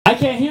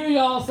can't hear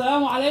y'all.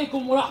 Assalamu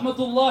alaikum wa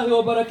rahmatullahi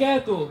wa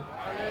barakatuh.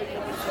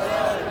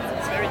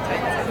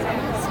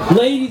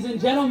 Ladies and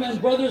gentlemen,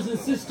 brothers and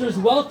sisters,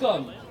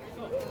 welcome.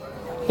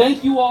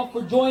 Thank you all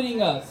for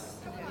joining us.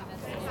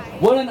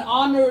 What an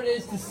honor it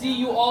is to see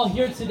you all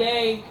here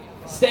today,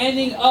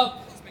 standing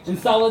up in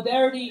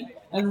solidarity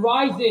and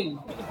rising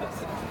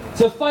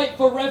to fight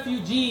for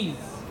refugees.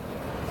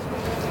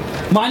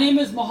 My name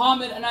is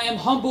Muhammad and I am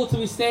humbled to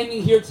be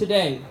standing here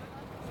today.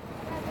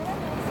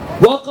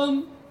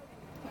 Welcome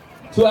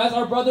to, as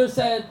our brother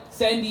said,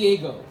 San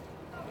Diego.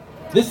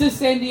 This is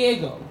San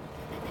Diego,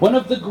 one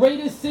of the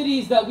greatest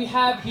cities that we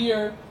have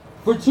here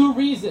for two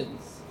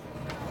reasons.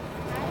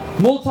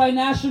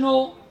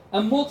 Multinational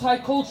and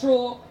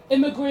multicultural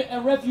immigrant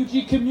and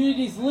refugee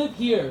communities live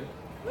here,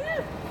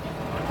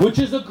 which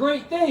is a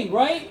great thing,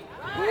 right?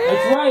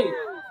 That's right.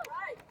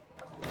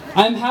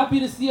 I'm happy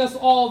to see us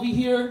all be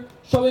here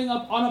showing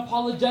up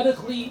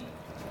unapologetically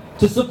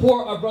to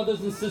support our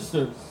brothers and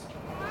sisters.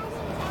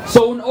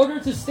 So in order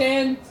to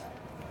stand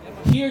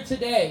here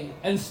today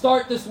and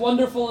start this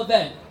wonderful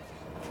event,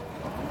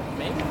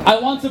 I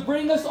want to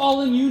bring us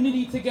all in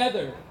unity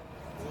together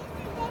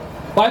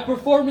by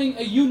performing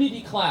a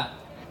unity clap.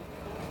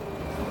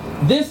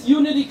 This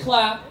unity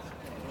clap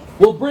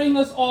will bring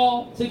us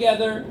all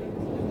together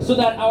so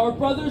that our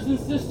brothers and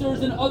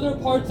sisters in other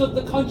parts of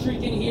the country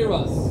can hear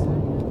us.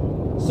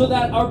 So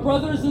that our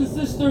brothers and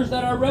sisters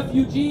that are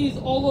refugees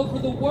all over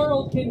the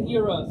world can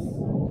hear us.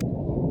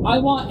 I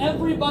want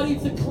everybody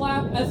to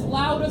clap as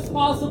loud as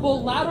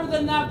possible, louder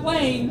than that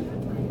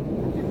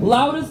plane,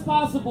 loud as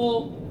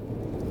possible,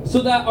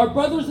 so that our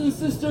brothers and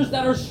sisters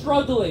that are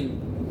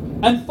struggling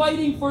and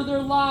fighting for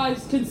their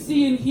lives can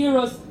see and hear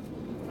us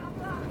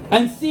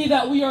and see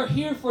that we are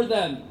here for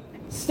them,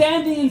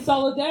 standing in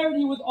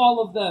solidarity with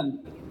all of them,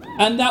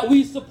 and that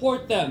we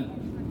support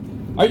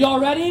them. Are y'all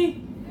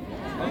ready?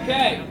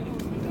 Okay.